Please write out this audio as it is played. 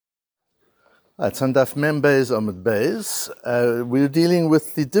It's on Daf Mem Beis Amud Beis. We're dealing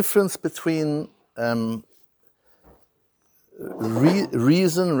with the difference between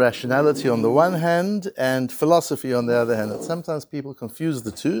reason, rationality on the one hand, and philosophy on the other hand. And sometimes people confuse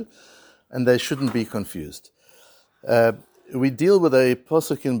the two, and they shouldn't be confused. We deal with a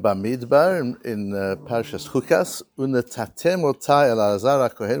posuk in Bamidbar in Parshas Chukas. Unetatem otai el Elazar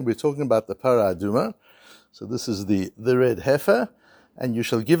HaKohen. We're talking about the Para Aduma. So this is the red heifer. And you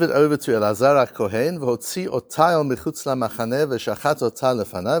shall give it over to Elazar HaKohen, v'hotzi otai al michutz lamachaneh v'shachat otai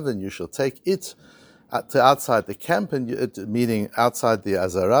lefanav, and you shall take it to outside the camp, meaning outside the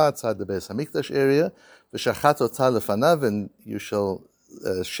Azara, outside the Beis Hamikdash area, v'shachat otai lefanav, and you shall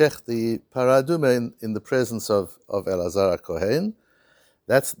shech the paraduma in the presence of Elazar HaKohen.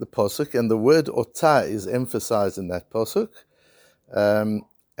 That's the posuk, and the word otai is emphasized in that posuk,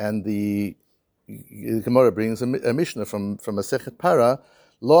 and the Gemara brings a Mishnah from Masechet Para,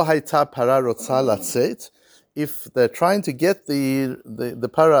 Lo hayta para rotza latzet. If they're trying to get the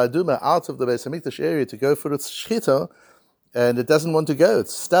Para Aduma out of the Beis Hamikdash area to go for its shchita, and it doesn't want to go,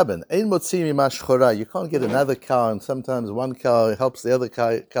 it's stubborn. Ein motzi mima shchora. You can't get another cow, and sometimes one cow helps the other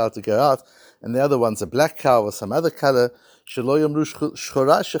cow to go out, and the other one's a black cow or some other color. Shelo yomru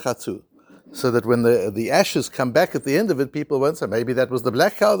shchora shechatu. So that when the ashes come back at the end of it, people won't say, maybe that was the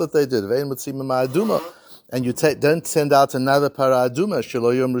black cow that they did. And you don't send out another para aduma,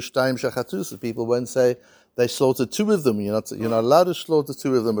 so people won't say they slaughtered two of them. You're not allowed to slaughter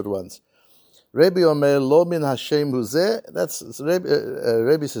two of them at once. Rabbi Omer lo min Hashem huzeh.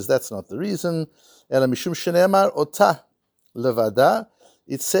 Rabbi says that's not the reason. Ela mishum shene'amar otah levada.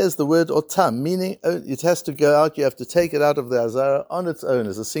 It says the word otah, meaning it has to go out. You have to take it out of the azara on its own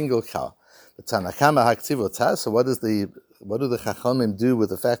as a single cow. Tanakama haktiv otah. So what do the Chachamim do with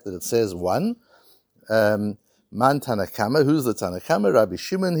the fact that it says one? Man Tanakama. Who's the Tanakama? Rabbi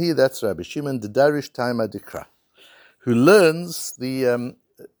Shimon. That's Rabbi Shimon. The Darish Taima Dikra, who learns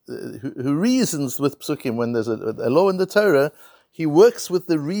who reasons with psukim when there's a law in the Torah. He works with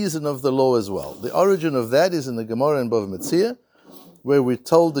the reason of the law as well. The origin of that is in the Gemara in Bava Metzia, where we're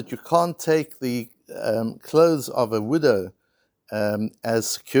told that you can't take the clothes of a widow as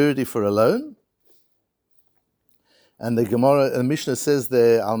security for a loan. And the Gemara, the Mishnah says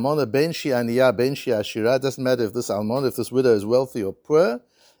the Almona benshi aniya benshi ashira. It doesn't matter if this Almona, if this widow is wealthy or poor.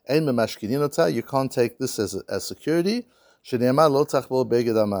 Ein memashkininota. You can't take this as security. Shneimar lo tachbol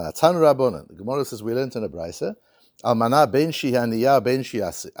beged almana. Tan Rabbanan. The Gemara says we learned in a brayso. Almana benshi aniya benshi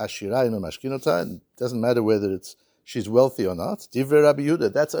ashira ein memashkinota. It doesn't matter whether she's wealthy or not. Divrei Rabbi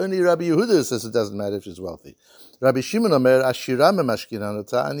Yehuda. That's only Rabbi Yehuda who says it doesn't matter if she's wealthy. Rabbi Shimon Omer ashira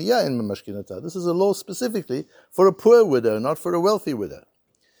memashkinanota aniya in memashkinota. This is a law specifically for a poor widow, not for a wealthy widow.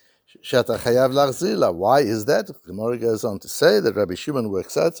 Shata chayav lachzila. Why is that? The Gemara goes on to say that Rabbi Shimon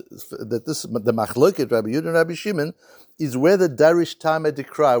works out that the machloket Rabbi Yehuda and Rabbi Shimon is whether darish tama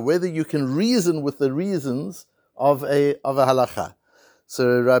dikra, whether you can reason with the reasons of a halacha.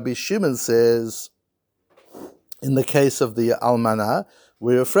 So Rabbi Shimon says, in the case of the almana,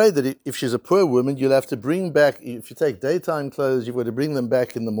 we're afraid that if she's a poor woman, you'll have to bring back, if you take daytime clothes, you've got to bring them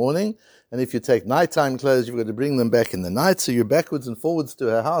back in the morning. And if you take nighttime clothes, you've got to bring them back in the night. So you're backwards and forwards to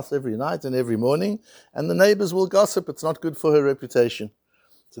her house every night and every morning. And the neighbors will gossip. It's not good for her reputation.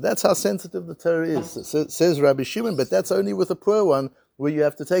 So that's how sensitive the Torah is. It says Rabbi Shimon, but that's only with a poor one where you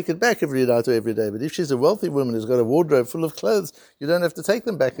have to take it back every night or every day. But if she's a wealthy woman who's got a wardrobe full of clothes, you don't have to take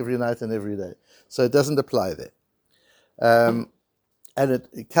them back every night and every day. So it doesn't apply there. And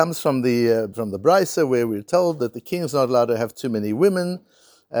it comes from the brayso where we're told that the king's not allowed to have too many women.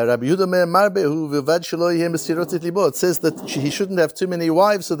 Rabbi Yehuda Meir Marbe hu v'vad shelo yeh mesirot et libo. It says that he shouldn't have too many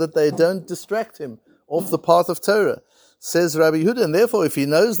wives so that they don't distract him off the path of Torah. Says Rabbi Yehuda, and therefore if he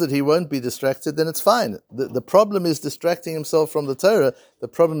knows that he won't be distracted, then it's fine. The problem is distracting himself from the Torah. The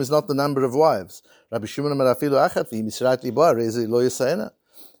problem is not the number of wives. Rabbi Shimon Amar afilu achat v'misrat libo arei lo yisayena.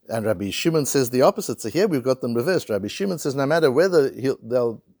 And Rabbi Shimon says the opposite. So here we've got them reversed. Rabbi Shimon says no matter whether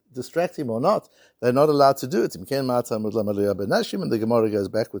they'll distract him or not, they're not allowed to do it. And the Gemara goes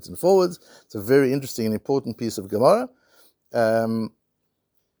backwards and forwards. It's a very interesting and important piece of Gemara. And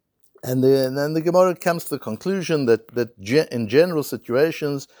then the Gemara comes to the conclusion that in general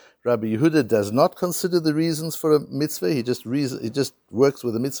situations, Rabbi Yehuda does not consider the reasons for a mitzvah. He just works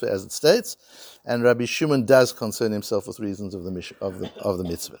with the mitzvah as it states, and Rabbi Shimon does concern himself with reasons of the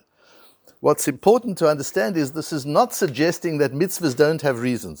mitzvah. What's important to understand is this is not suggesting that mitzvahs don't have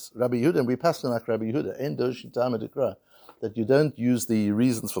reasons. Rabbi Yehuda, and we pass on like Rabbi Yehuda, that you don't use the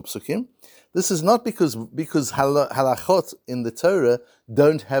reasons for psukim. This is not because halachot in the Torah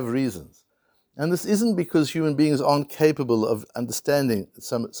don't have reasons. And this isn't because human beings aren't capable of understanding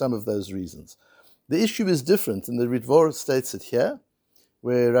some of those reasons. The issue is different, and the Ritva states it here,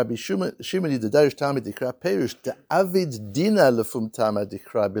 where Rabbi Shimoni the Darish Talmud Dikra Perish the Avid Dina Lefum Talmud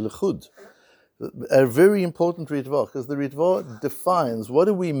Dikra Bilchud. A very important Ritva, because the Ritva defines what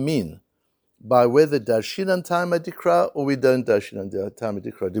do we mean by whether Darshinan Talmud Dikra or we don't Darshinan Talmud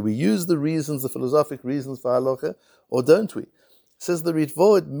Dikra. Do we use the reasons, the philosophic reasons for halacha, or don't we? Says the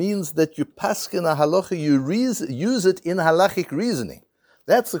Ritva, it means that you paskin a halacha, you use it in halachic reasoning.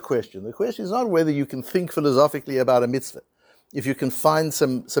 That's the question. The question is not whether you can think philosophically about a mitzvah. If you can find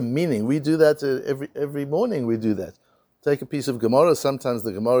some meaning, we do that every morning. We do that. Take a piece of Gemara. Sometimes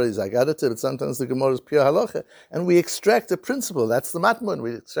the Gemara is agadata, but sometimes the Gemara is pure halacha, and we extract a principle. That's the matmon.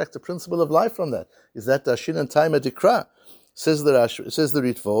 We extract a principle of life from that. Is that dashin and taima dikra? Says the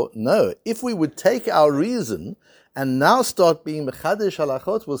Ritva. No. If we would take our reason and now start being mechadesh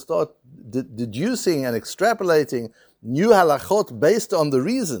halachot, we'll start deducing and extrapolating new halachot based on the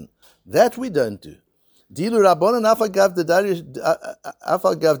reason. That we don't do. Dilu Rabbanan afagav the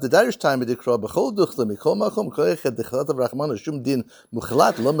Darish time dikra b'chol duchla mikol makom koyechet dechlat of Rachman shum din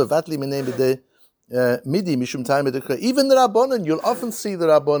muchlat lo mevatli minei midi mishum time dikra. Even the Rabbanan, you'll often see the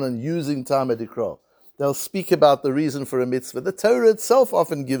Rabbanan using time dikra. They'll speak about the reason for a mitzvah. The Torah itself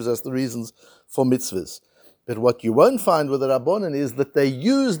often gives us the reasons for mitzvahs. But what you won't find with the Rabbanan is that they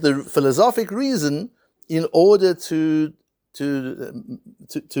use the philosophic reason in order to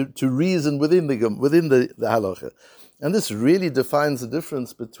reason within the halacha, and this really defines the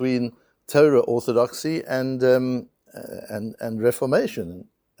difference between Torah orthodoxy and Reformation,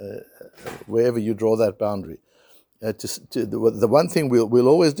 wherever you draw that boundary. The one thing we'll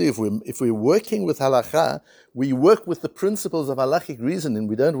always do if we're working with halacha, we work with the principles of halachic reasoning.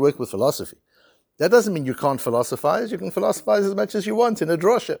 We don't work with philosophy. That doesn't mean you can't philosophize. You can philosophize as much as you want in a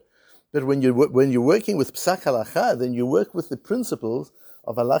drosha. But when you're working with psak halacha, then you work with the principles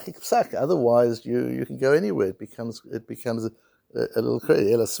of halachic psak. Otherwise, you can go anywhere. It becomes a little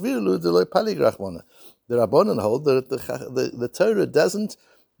crazy. The Rabbanan hold that the Torah doesn't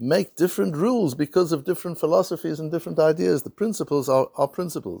make different rules because of different philosophies and different ideas. The principles are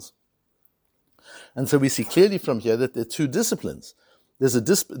principles. And so we see clearly from here that there are two disciplines. There's a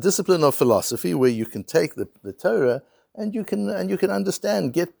discipline of philosophy where you can take the Torah and you can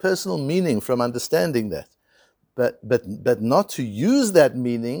understand, get personal meaning from understanding that, but not to use that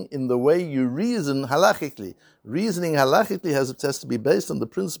meaning in the way you reason halachically. Reasoning halachically has to be based on the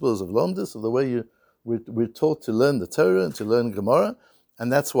principles of lomdus, of the way we're taught to learn the Torah and to learn Gemara, and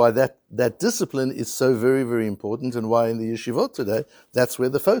that's why that discipline is so very, very important, and why in the yeshivot today that's where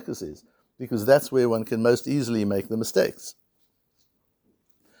the focus is, because that's where one can most easily make the mistakes.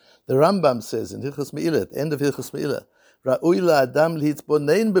 The Rambam says in Hilchos Me'ilah, at the end of Hilchos Me'ilah, you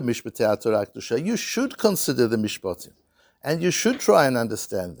should consider the mishpatim, and you should try and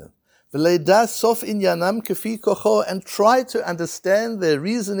understand them. And try to understand their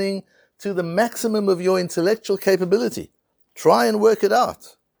reasoning to the maximum of your intellectual capability. Try and work it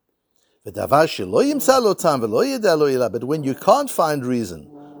out. But when you can't find reason,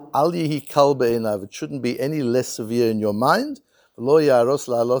 it shouldn't be any less severe in your mind.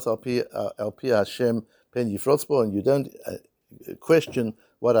 And you don't question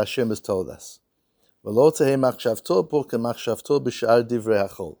what Hashem has told us. And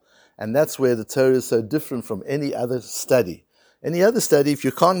that's where the Torah is so different from any other study. Any other study, if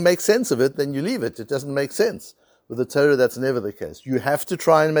you can't make sense of it, then you leave it. It doesn't make sense. With the Torah, that's never the case. You have to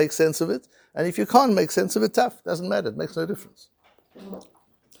try and make sense of it, and if you can't make sense of it, tough. Doesn't matter. It makes no difference.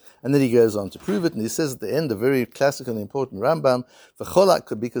 And then he goes on to prove it, and he says at the end, a very classical and important Rambam,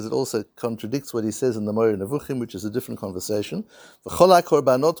 because it also contradicts what he says in the Moreh Nevuchim, which is a different conversation. And all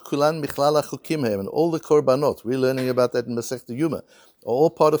the korbanot, we're learning about that in Masechta Yuma, are all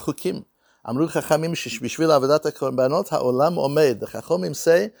part of Chukim. The Chachamim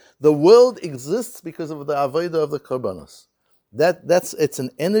say the world exists because of the avodah of the korbanos. It's an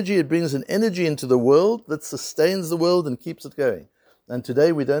energy. It brings an energy into the world that sustains the world and keeps it going. And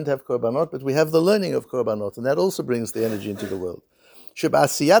today we don't have korbanot, but we have the learning of korbanot, and that also brings the energy into the world. By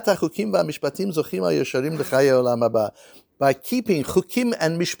keeping chukim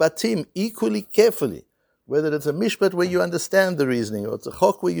and mishpatim equally carefully, whether it's a mishpat where you understand the reasoning, or it's a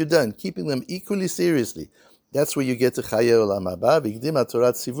chok where you don't, keeping them equally seriously, that's where you get to Chayei Olam Haba.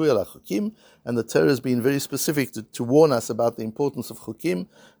 And the Torah has been very specific to warn us about the importance of chukim.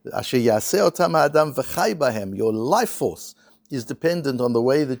 Your life force is dependent on the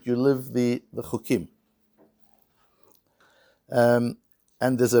way that you live the chukim. And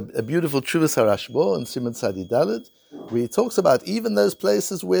there's a beautiful Tshuvas HaRashba in Siman Tzadi Dalet, where he talks about even those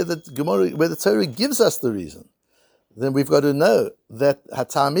places where the Torah gives us the reason. then we've got to know that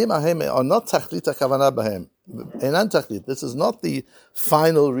hatamim ahem are not tachlit hakavana bahem. Enan tachlit. This is not the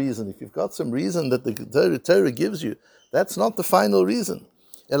final reason. If you've got some reason that the Torah gives you, that's not the final reason.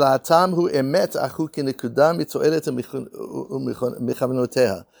 Ela hatam hu emet achu kinekuda mitzoelet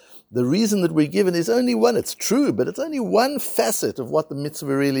michavnoteha. The reason that we're given is only one. It's true, but it's only one facet of what the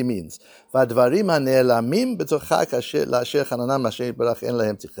mitzvah really means. V'advarim hane'elamim b'tocha la'asher chananam Hashem yitbarach en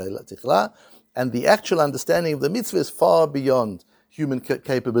lahem tichla. And the actual understanding of the mitzvah is far beyond human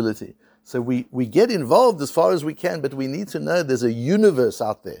capability. So we get involved as far as we can, but we need to know there's a universe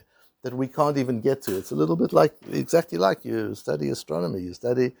out there that we can't even get to. It's a little bit exactly like you study astronomy, you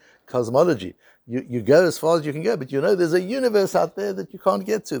study cosmology. You go as far as you can go, but you know there's a universe out there that you can't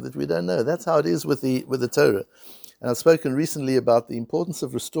get to, that we don't know. That's how it is with the Torah. And I've spoken recently about the importance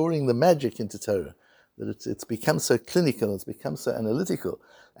of restoring the magic into Torah, that it's become so clinical, it's become so analytical.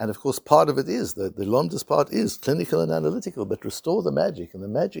 And of course, part of it is, the Lomdus part is clinical and analytical, but restore the magic. And the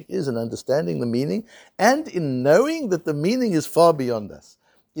magic is in understanding the meaning and in knowing that the meaning is far beyond us.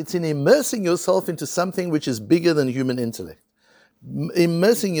 It's in immersing yourself into something which is bigger than human intellect.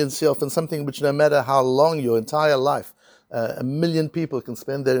 Immersing yourself in something which, no matter how long your entire life, 1 million people can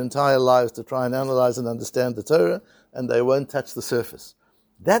spend their entire lives to try and analyze and understand the Torah, and they won't touch the surface.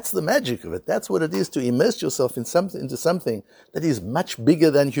 That's the magic of it. That's what it is to immerse yourself into something that is much bigger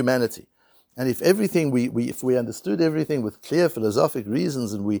than humanity. And if if we understood everything with clear philosophic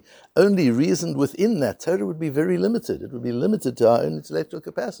reasons and we only reasoned within that, Torah would be very limited. It would be limited to our own intellectual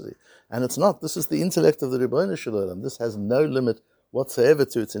capacity. And it's not. This is the intellect of the Ribbono Shel Olam. This has no limit whatsoever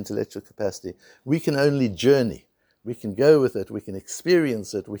to its intellectual capacity. We can only journey. We can go with it. We can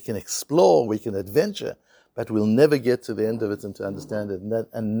experience it. We can explore. We can adventure. But we'll never get to the end of it and to understand it.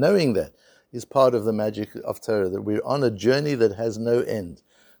 And knowing that is part of the magic of Torah, that we're on a journey that has no end.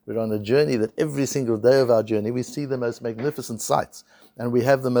 We're on a journey that every single day of our journey we see the most magnificent sights and we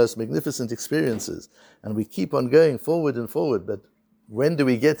have the most magnificent experiences and we keep on going forward and forward. But when do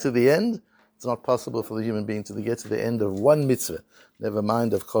we get to the end? It's not possible for the human being to get to the end of one mitzvah, never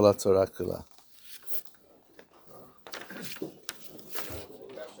mind of Kol HaTorah Kula.